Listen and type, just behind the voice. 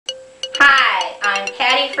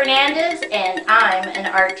Patty Fernandez and I'm an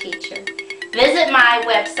art teacher. Visit my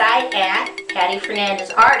website at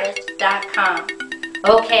pattyfernandezartist.com.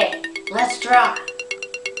 Okay, let's draw.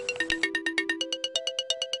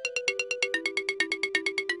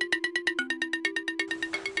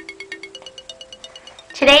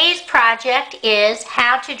 Today's project is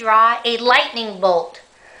how to draw a lightning bolt.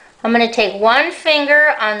 I'm going to take one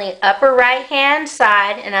finger on the upper right hand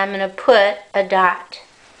side and I'm going to put a dot.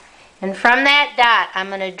 And from that dot I'm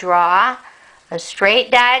going to draw a straight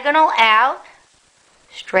diagonal out,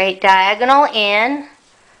 straight diagonal in,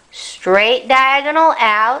 straight diagonal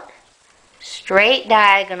out, straight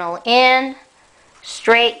diagonal in,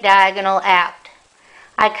 straight diagonal out.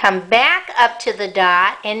 I come back up to the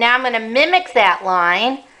dot and now I'm going to mimic that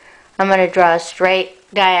line. I'm going to draw a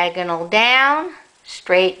straight diagonal down,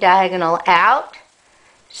 straight diagonal out,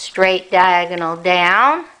 straight diagonal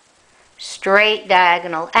down, straight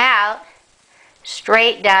diagonal out,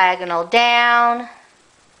 straight diagonal down,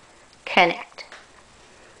 connect.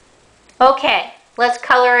 Okay, let's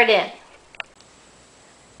color it in.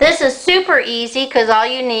 This is super easy because all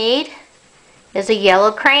you need is a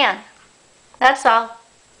yellow crayon. That's all.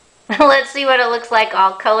 Let's see what it looks like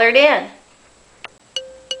all colored in.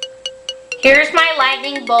 Here's my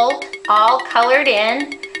lightning bolt all colored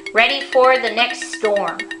in, ready for the next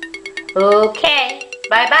storm. Okay,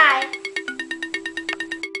 bye-bye.